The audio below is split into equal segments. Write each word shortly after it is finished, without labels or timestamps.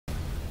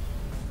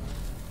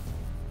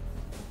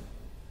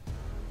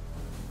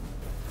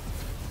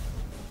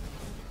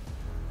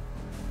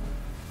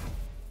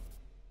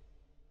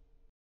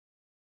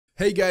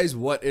Hey guys,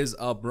 what is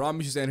up?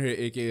 Ramish here,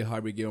 aka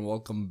Harvey Game, and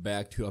welcome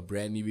back to a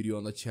brand new video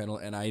on the channel.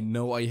 And I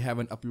know I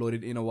haven't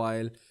uploaded in a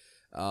while.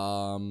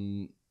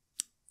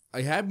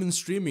 I have been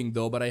streaming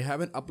though, but I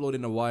haven't uploaded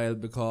in a while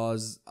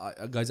because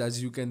guys,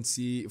 as you can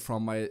see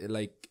from my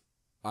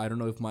I don't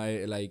know if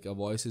my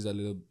voice is a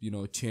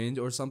little changed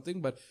or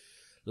something, but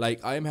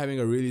I am having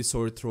a really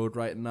sore throat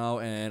right now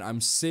and I'm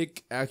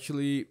sick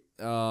actually.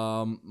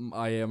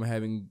 I am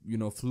having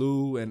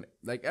flu and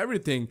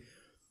everything.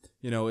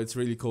 It's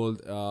really cold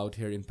out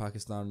here in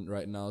Pakistan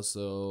right now,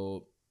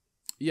 so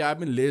yeah, I've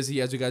been lazy.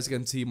 As you guys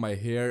can see, my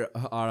hair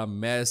are a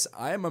mess.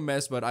 I am a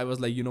mess, but I was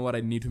like, you know what,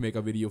 I need to make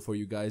a video for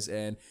you guys.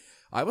 And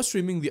I was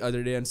streaming the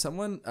other day and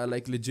someone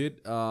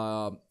legit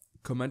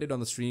commented on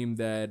the stream,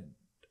 that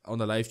on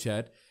the live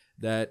chat,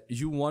 that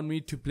you want me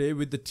to play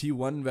with the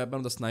T1 weapon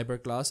of the sniper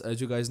class. As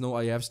you guys know,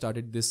 I have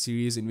started this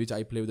series in which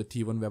I play with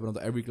the T1 weapon of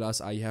every class.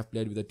 I have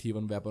played with the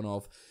T1 weapon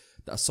of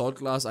the assault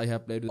class. I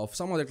have played with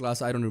some other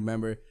class, I don't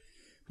remember.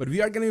 But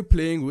we are going to be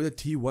playing with a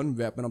T1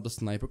 weapon of the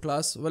sniper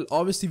class. Well,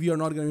 obviously we are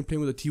not going to be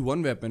playing with a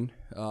T1 weapon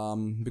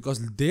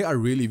because they are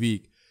really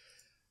weak.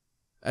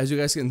 As you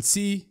guys can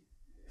see,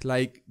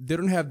 they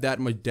don't have that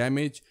much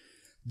damage.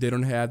 They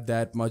don't have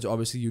that much.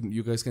 Obviously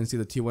you guys can see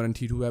the T1 and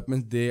T2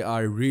 weapons. They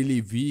are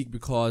really weak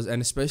because,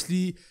 and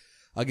especially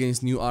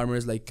against new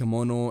armors like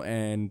Kimono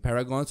and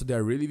Paragon. So they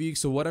are really weak.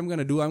 So what I'm going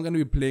to do, I'm going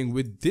to be playing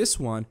with this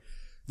one.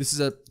 This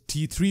is a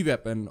T3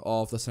 weapon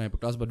of the sniper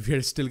class, but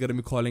we're still going to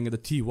be calling it the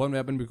T1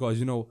 weapon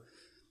because,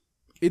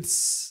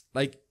 it's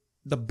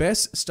the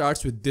best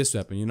starts with this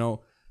weapon,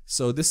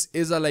 So this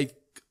is a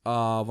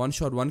one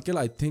shot, one kill,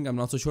 I think. I'm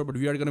not so sure, but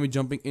we are going to be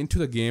jumping into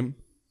the game.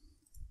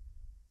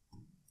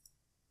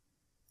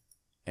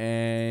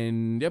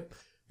 And yep,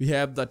 we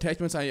have the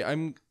attachments. I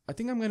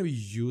think I'm going to be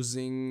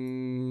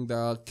using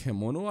the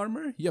Kimono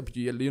armor. Yep,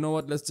 you know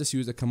what? Let's just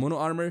use the Kimono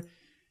armor.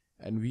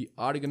 And we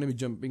are going to be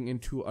jumping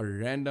into a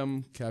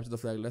random capture the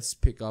flag. Let's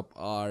pick up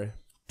our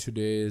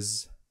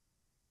today's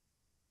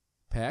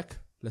pack.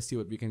 Let's see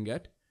what we can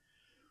get.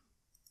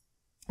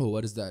 Oh,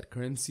 what is that?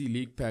 Currency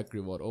League pack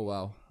reward. Oh,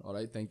 wow. All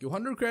right, thank you.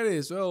 100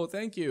 credits. Oh,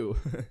 thank you.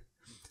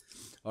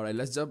 All right,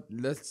 let's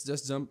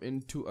just jump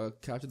into a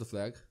capture the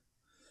flag.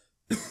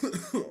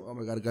 Oh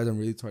my god, guys, I'm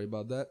really sorry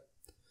about that.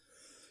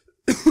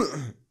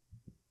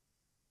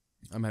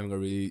 I'm having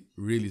a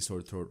really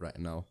sore throat right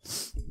now.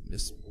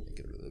 Just make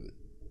it a little bit.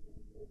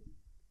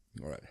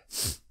 Alright,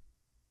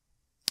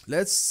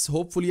 let's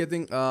hopefully, I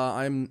think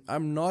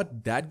I'm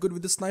not that good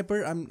with the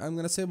sniper, I'm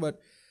gonna say, but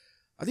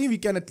I think we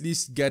can at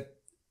least get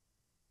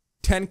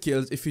 10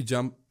 kills if we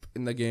jump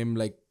in the game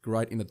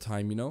right in the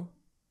time,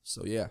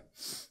 so yeah.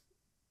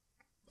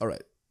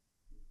 Alright.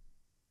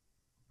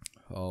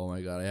 Oh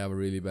my god, I have a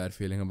really bad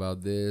feeling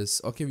about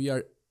this. Okay, we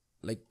are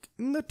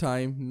in the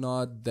time,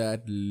 not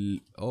that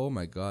oh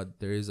my god,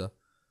 there's a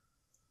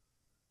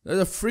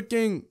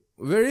freaking,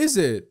 where is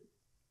it?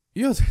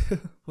 Yo,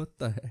 what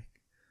the heck?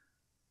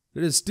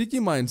 There is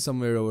sticky mine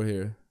somewhere over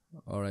here.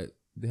 Alright,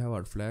 they have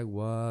our flag.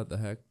 What the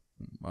heck?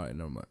 Alright,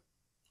 never mind.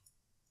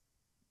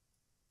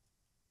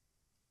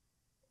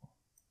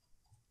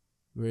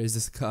 Where is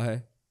this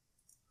guy?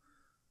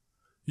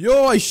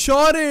 Yo, I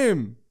shot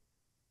him!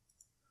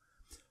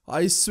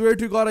 I swear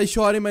to god, I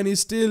shot him and he's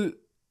still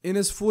in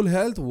his full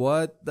health.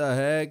 What the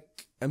heck?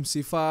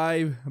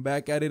 MC5,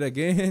 back at it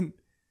again.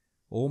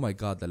 Oh my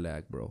god, the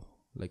lag, bro.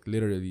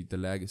 Literally, the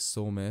lag is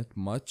so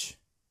much.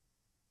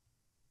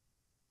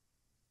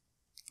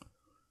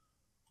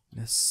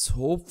 Let's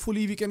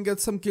hopefully we can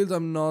get some kills.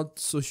 I'm not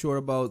so sure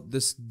about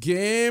this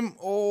game.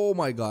 Oh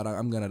my god,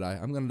 I'm gonna die.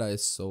 I'm gonna die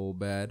so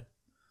bad.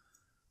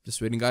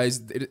 Just waiting, guys.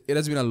 It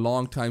has been a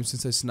long time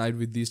since I sniped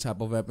with these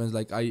type of weapons.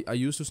 I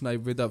used to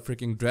snipe with a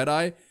freaking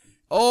Dreadeye.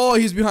 Oh,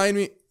 he's behind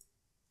me.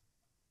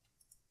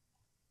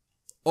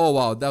 Oh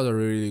wow, that was a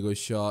really good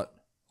shot.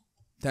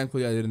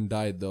 Thankfully, I didn't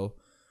die though.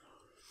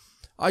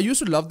 I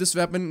used to love this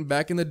weapon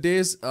back in the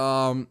days,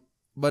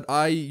 but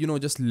I,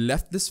 just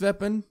left this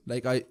weapon.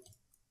 I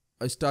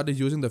started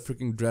using the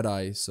freaking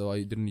Dreadeye, so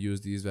I didn't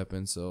use these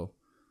weapons. So,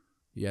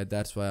 yeah,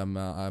 that's why I'm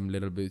a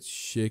little bit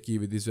shaky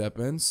with these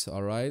weapons.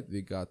 All right,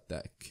 we got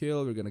that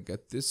kill. We're gonna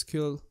get this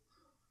kill.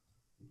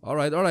 All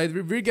right,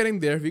 we're getting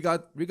there. We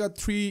got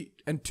 3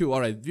 and 2.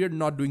 All right, we're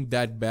not doing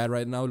that bad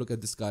right now. Look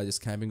at this guy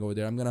just camping over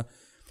there. I'm gonna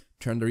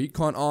turn the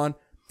recon on.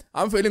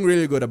 I'm feeling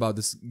really good about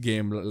this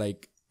game.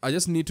 I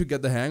just need to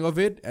get the hang of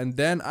it, and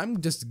then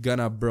I'm just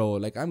gonna,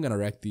 I'm gonna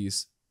wreck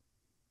these.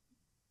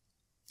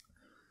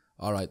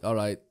 Alright.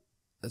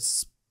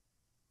 Let's...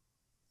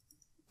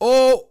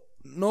 Oh!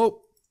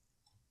 Nope.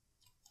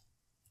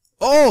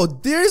 Oh,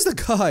 there's the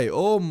guy!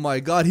 Oh my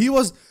god, he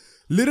was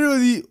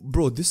literally...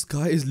 Bro, this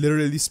guy is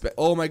literally...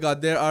 Oh my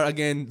god, there are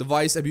again the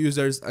vice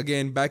abusers.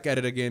 Again, back at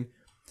it again.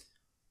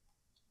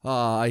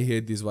 I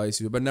hate these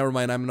vice, but never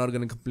mind, I'm not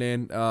gonna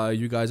complain.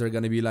 You guys are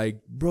gonna be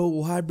like,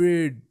 bro,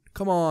 hybrid,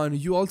 come on,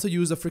 you also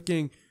use the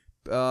freaking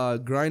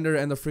grinder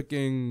and the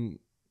freaking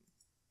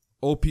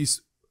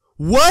OPs.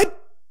 What?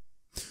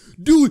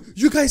 Dude,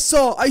 you guys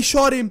saw, I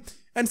shot him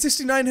and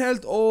 69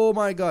 health. Oh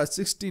my god,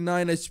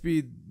 69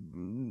 HP.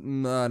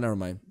 Nah, never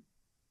mind.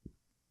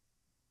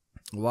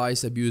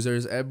 Vice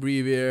abusers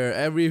everywhere,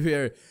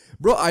 everywhere.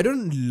 Bro, I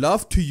don't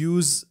love to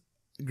use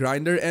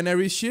grinder and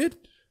every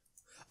shit.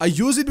 I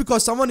use it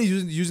because someone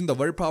is using the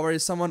word power,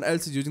 someone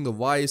else is using the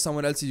vice,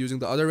 someone else is using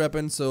the other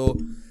weapon. So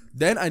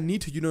then I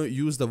need to,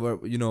 use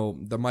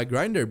the my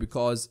grinder,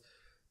 because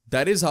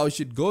that is how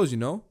shit goes,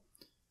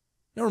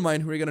 Never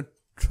mind, we're gonna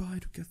try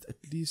to get at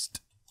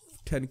least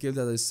 10 kills.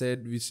 As I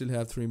said, we still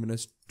have 3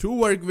 minutes to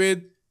work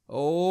with.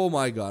 Oh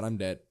my god, I'm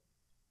dead.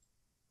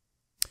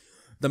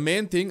 The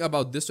main thing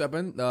about this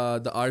weapon,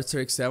 the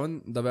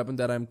RX-7, the weapon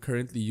that I'm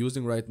currently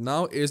using right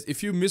now, is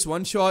if you miss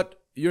one shot,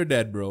 you're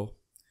dead, bro.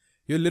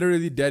 You're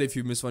literally dead if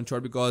you miss one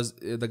shot, because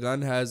the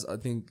gun has, I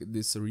think,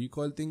 this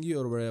recoil thingy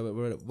or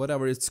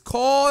whatever it's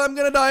called. I'm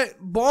gonna die.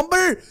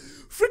 Bomber!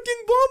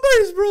 Freaking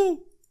bombers,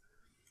 bro!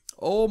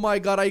 Oh my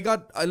god,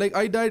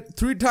 I died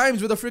 3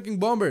 times with a freaking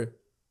bomber.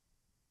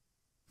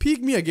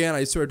 Peek me again,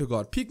 I swear to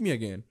god. Peek me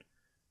again.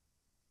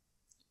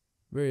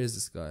 Where is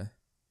this guy?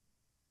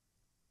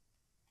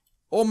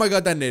 Oh my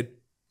god, that nade.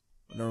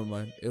 Never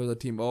mind. It was a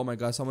team. Oh my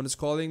god, someone is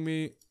calling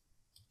me.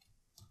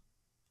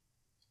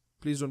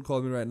 Please don't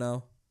call me right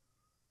now.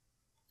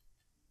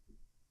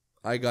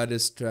 I got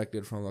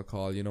distracted from the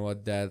call. You know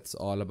what? That's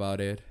all about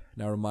it.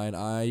 Never mind.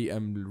 I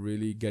am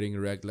really getting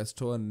wrecked. Let's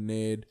throw a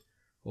nade.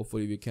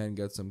 Hopefully we can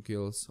get some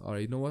kills.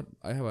 Alright, you know what?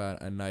 I have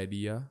an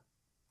idea.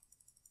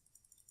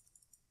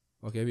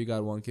 Okay, we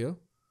got 1 kill.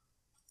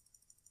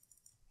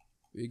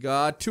 We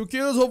got 2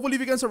 kills. Hopefully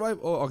we can survive.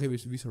 Oh, okay, we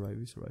survive.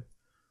 We survive.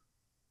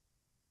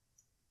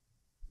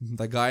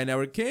 The guy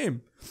never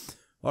came.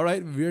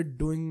 Alright, we're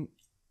doing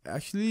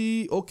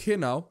actually okay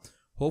now.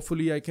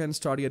 Hopefully I can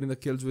start getting the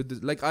kills with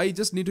this. Like, I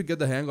just need to get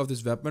the hang of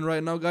this weapon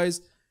right now,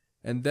 guys.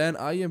 And then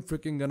I am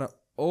freaking gonna...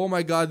 Oh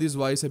my god, these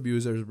vice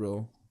abusers,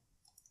 bro.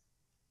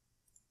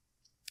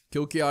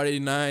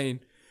 QKR89.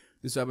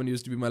 This weapon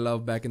used to be my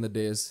love back in the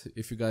days.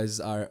 If you guys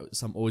are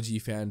some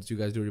OG fans, you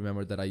guys do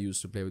remember that I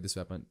used to play with this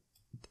weapon.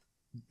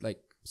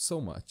 Like,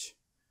 so much.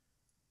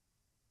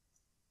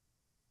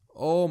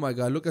 Oh my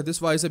god, look at this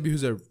vice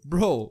abuser.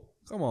 Bro,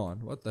 come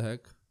on. What the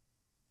heck?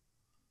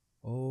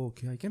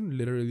 Okay, I can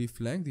literally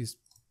flank these.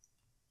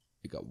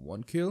 He got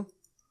 1 kill.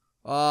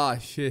 Ah,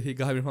 shit. He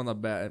got me from the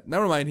back.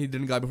 Never mind, he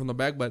didn't got me from the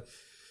back, but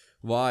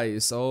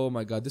vice. Oh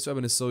my god, this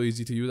weapon is so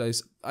easy to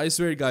use. I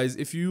swear, guys,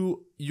 if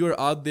you're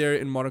out there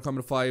in Modern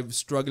Combat 5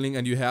 struggling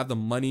and you have the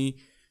money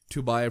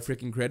to buy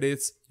freaking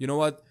credits, you know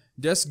what?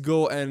 Just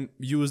go and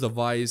use the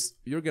vice.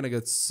 You're gonna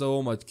get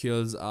so much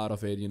kills out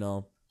of it,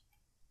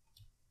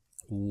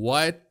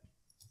 What?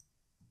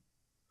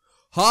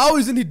 How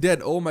isn't he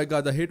dead? Oh my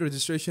god, the hit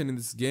registration in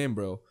this game,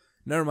 bro.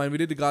 Never mind, we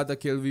did got the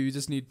kill. We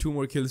just need 2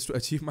 more kills to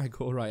achieve my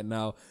goal right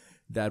now.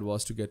 That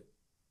was to get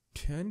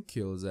 10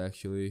 kills,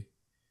 actually.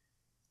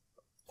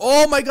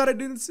 Oh my god, I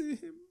didn't see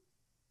him.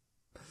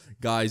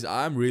 Guys,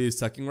 I'm really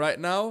sucking right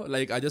now.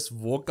 Like, I just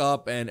woke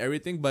up and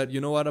everything. But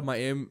you know what? My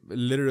aim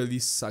literally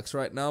sucks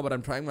right now. But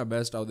I'm trying my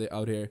best out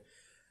here.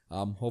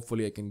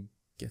 Hopefully I can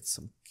get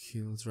some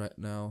kills right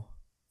now.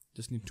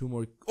 Just need 2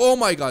 more. Oh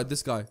my god,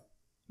 this guy.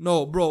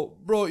 No,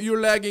 bro, you're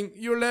lagging.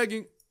 You're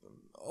lagging.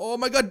 Oh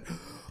my god.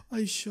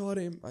 I shot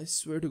him. I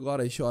swear to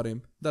god I shot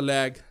him. The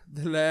lag,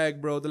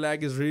 bro. The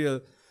lag is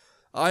real.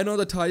 I know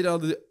the title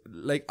of the,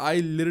 like,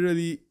 I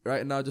literally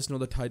right now just know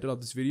the title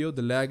of this video.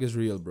 The lag is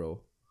real,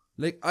 bro.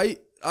 Like,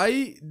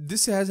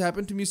 this has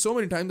happened to me so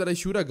many times that I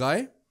shoot a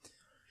guy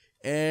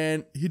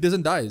and he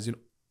doesn't die,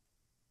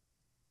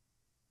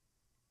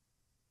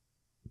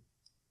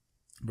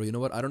 Bro, you know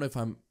what? I don't know if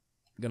I'm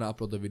gonna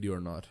upload the video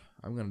or not.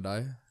 I'm gonna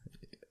die.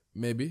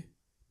 Maybe.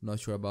 Not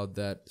sure about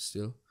that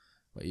still.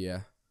 But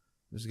yeah.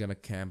 I'm just gonna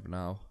camp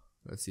now.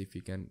 Let's see if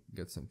we can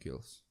get some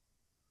kills.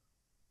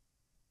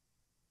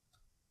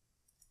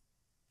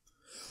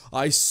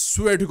 I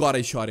swear to god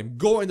I shot him.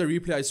 Go in the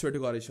replay. I swear to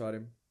god I shot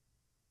him.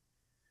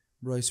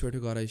 Bro, I swear to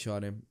god I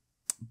shot him.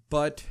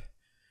 But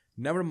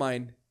never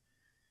mind.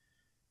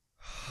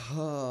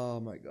 Oh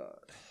my god.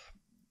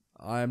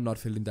 I am not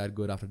feeling that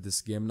good after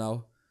this game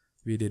now.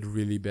 We did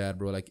really bad,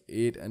 bro. Like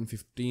 8 and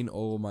 15.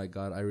 Oh my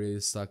god, I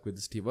really suck with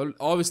this team. Well,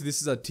 obviously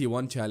this is a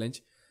T1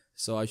 challenge,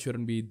 so I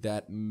shouldn't be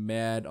that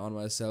mad on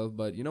myself.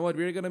 But you know what?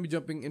 We're gonna be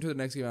jumping into the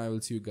next game. I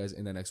will see you guys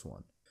in the next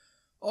one.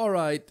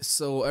 Alright,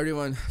 so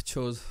everyone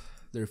chose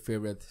their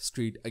favorite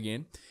street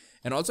again.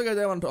 And also, guys,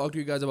 I want to talk to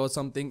you guys about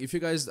something. If you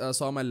guys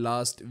saw my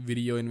last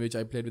video in which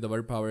I played with the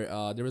word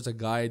power, there was a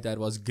guy that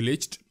was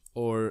glitched,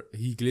 or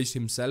he glitched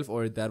himself,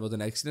 or that was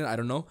an accident. I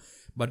don't know.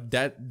 But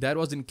that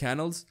was in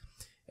canals.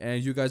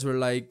 And you guys were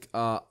like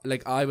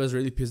I was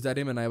really pissed at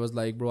him, and I was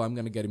like, bro, I'm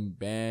gonna get him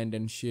banned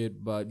and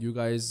shit. But you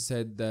guys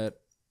said that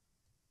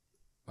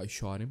I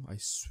shot him. I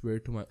swear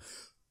to my,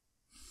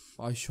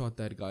 I shot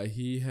that guy.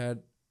 He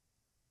had,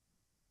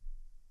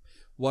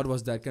 what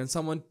was that? Can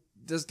someone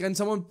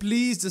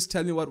please just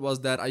tell me what was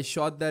that? I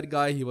shot that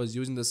guy. He was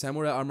using the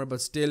samurai armor,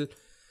 but still,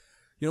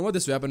 you know what?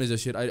 This weapon is a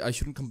shit. I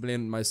shouldn't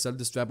complain myself.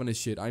 This weapon is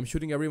shit. I'm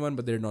shooting everyone,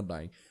 but they're not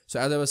dying. So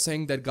as I was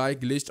saying, that guy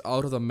glitched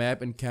out of the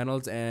map in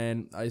canals,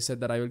 and I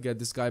said that I will get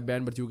this guy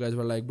banned, but you guys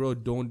were like, bro,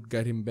 don't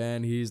get him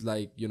banned. He's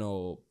like,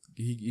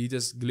 he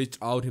just glitched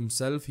out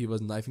himself. He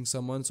was knifing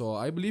someone. So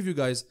I believe you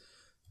guys.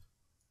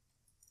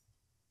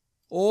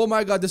 Oh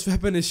my god, this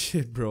weapon is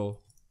shit, bro.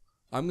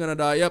 I'm gonna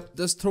die. Yep,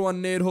 just throw a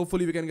nade.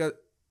 Hopefully we can get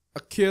a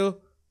kill.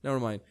 Never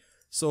mind.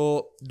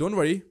 So don't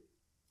worry.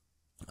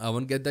 I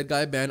won't get that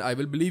guy banned. I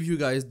will believe you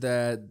guys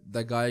that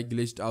the guy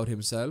glitched out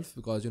himself,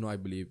 because I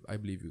believe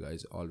you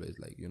guys always,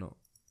 like,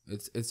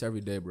 it's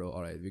every day, bro.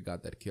 All right, we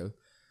got that kill.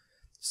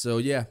 So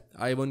yeah,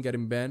 I won't get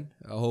him banned.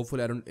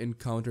 Hopefully I don't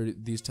encounter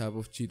these type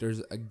of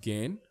cheaters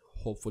again.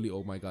 Hopefully.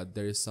 Oh my god,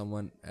 there is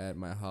someone at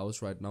my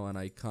house right now and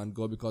I can't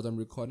go because I'm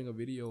recording a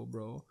video,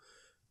 bro.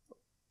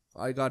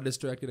 I got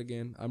distracted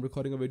again. I'm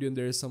recording a video and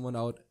there is someone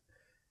out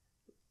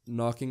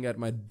knocking at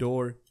my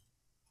door,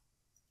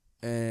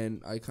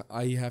 and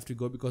I have to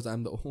go because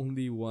I'm the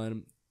only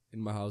one in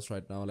my house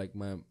right now. Like,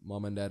 my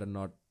mom and dad are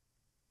not.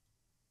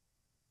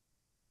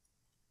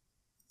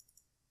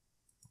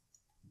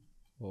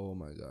 Oh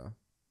my god,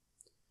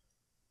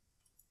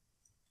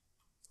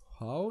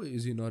 how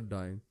is he not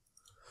dying?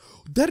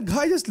 That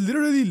guy just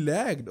literally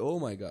lagged. Oh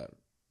my god,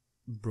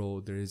 bro,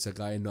 there is a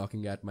guy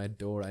knocking at my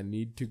door. I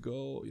need to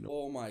go.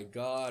 Oh my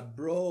god,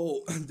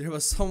 bro. There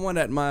was someone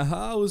at my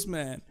house,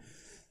 man.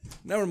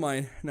 Never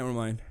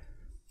mind.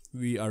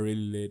 We are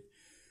really late.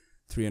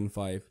 3 and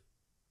 5.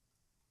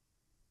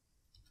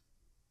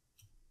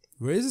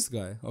 Where is this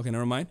guy? Okay,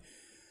 never mind.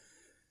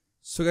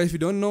 So guys, if you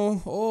don't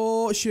know,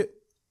 oh shit,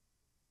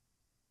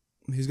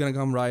 he's gonna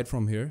come right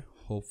from here,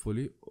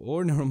 hopefully.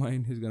 Or never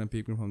mind, he's gonna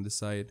peek me from this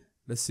side.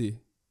 Let's see.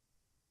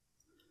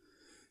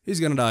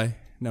 He's gonna die.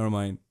 Never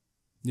mind.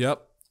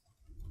 Yep.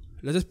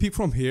 Let's just peek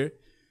from here.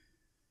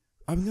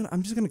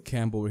 I'm just gonna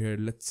camp over here.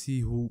 Let's see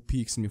who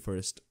peeks me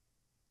first.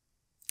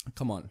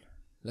 Come on.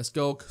 Let's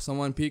go.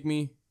 Someone peek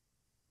me.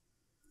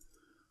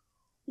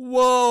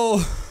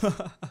 Whoa.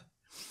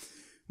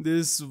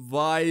 This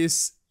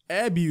vice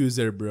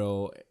abuser,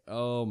 bro.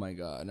 Oh my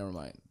god. Never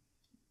mind.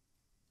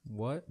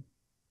 What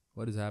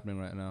is happening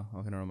right now?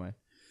 Okay, never mind.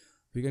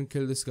 We can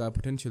kill this guy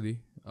potentially.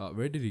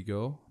 Where did he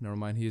go? Never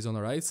mind. He is on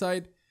the right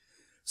side.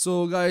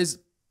 So guys,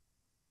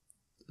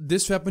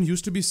 this weapon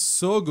used to be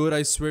so good,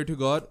 I swear to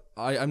god.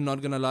 I'm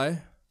not gonna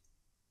lie.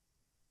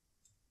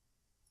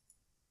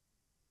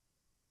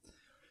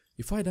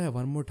 If I die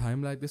one more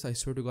time like this, I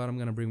swear to god, I'm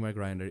gonna bring my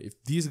grinder.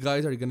 If these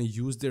guys are gonna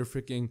use their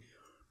freaking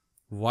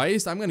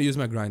vice, I'm gonna use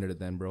my grinder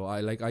then, bro.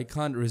 I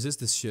can't resist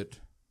this shit.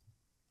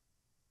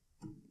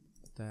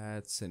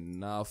 That's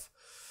enough.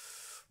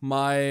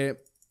 My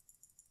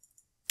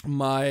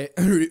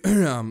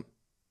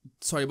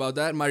sorry about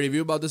that. My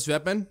review about this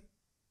weapon,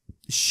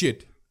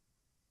 shit.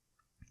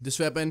 This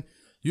weapon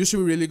used to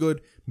be really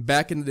good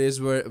back in the days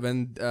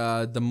when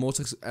the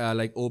most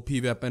like OP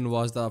weapon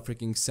was the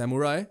freaking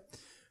samurai.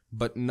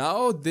 But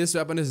now this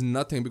weapon is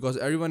nothing because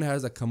everyone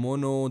has the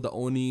kimono, the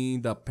oni,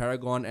 the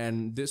paragon,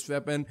 and this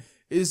weapon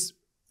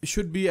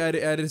should be at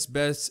its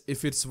best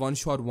if it's one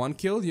shot, one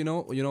kill. You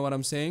know what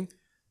I'm saying?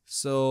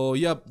 So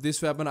yep,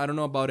 this weapon, I don't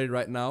know about it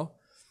right now.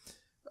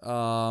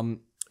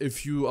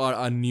 If you are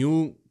a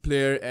new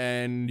player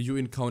and you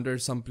encounter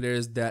some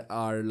players that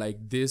are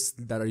like this,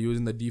 that are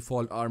using the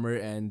default armor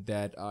and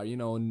that are,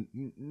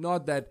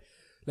 not that,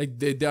 like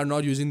they are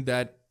not using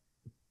that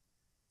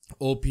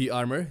OP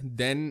armor,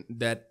 then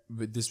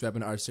with this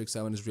weapon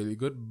R67 is really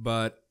good.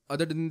 But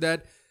other than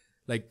that,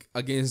 like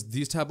against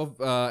these type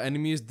of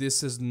enemies,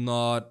 this is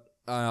not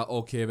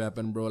okay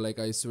weapon, bro. Like,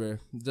 I swear,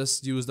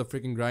 just use the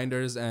freaking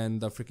grinders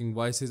and the freaking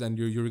vices and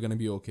you're gonna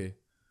be okay.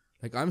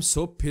 Like, I'm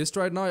so pissed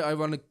right now. I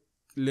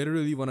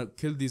literally wanna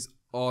kill these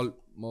all.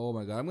 Oh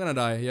my god, I'm gonna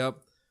die. Yep,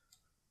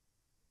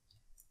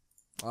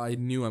 I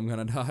knew I'm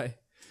gonna die.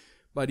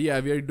 But yeah,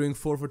 we are doing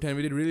 4 for 10.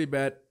 We did really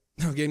bad.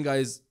 Again,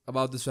 guys,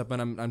 about this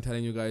weapon, I'm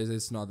telling you guys,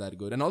 it's not that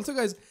good. And also,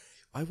 guys,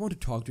 I want to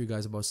talk to you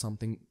guys about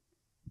something.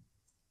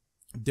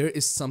 There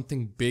is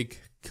something big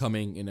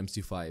coming in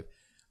MC5.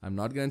 I'm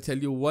not gonna tell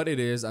you what it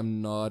is.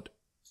 I'm not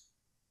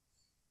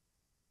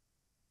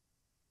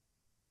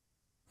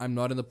in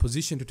the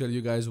position to tell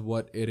you guys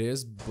what it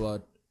is,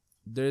 but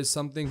there is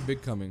something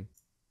big coming.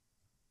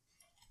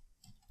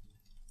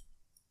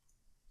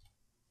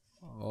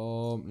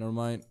 Oh, never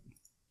mind.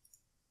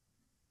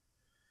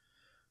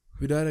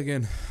 We died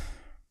again.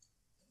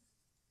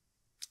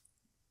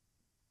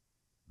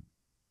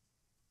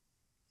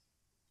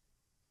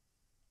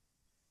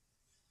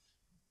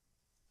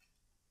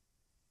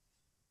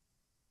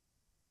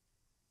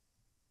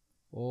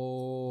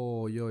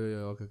 Oh, yo,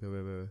 okay,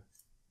 wait.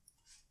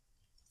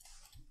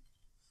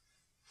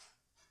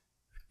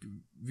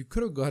 We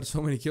could have got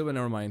so many kills, but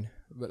never mind.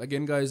 But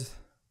again, guys,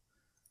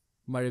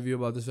 my review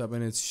about this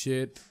weapon is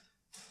shit.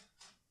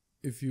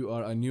 If you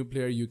are a new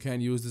player, you can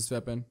use this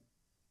weapon,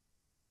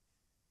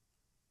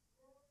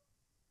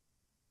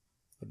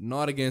 but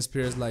not against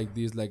players like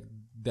these, like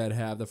that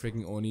have the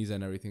freaking onis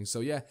and everything. So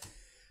yeah,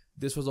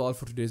 this was all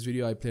for today's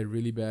video. I played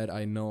really bad.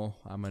 I know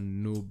I'm a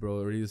noob,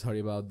 bro. Really sorry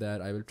about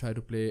that. I will try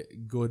to play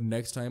good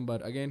next time.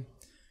 But again,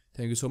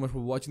 thank you so much for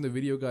watching the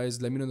video,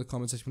 guys. Let me know in the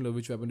comment section below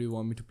which weapon do you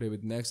want me to play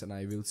with next, and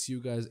I will see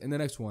you guys in the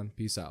next one.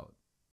 Peace out.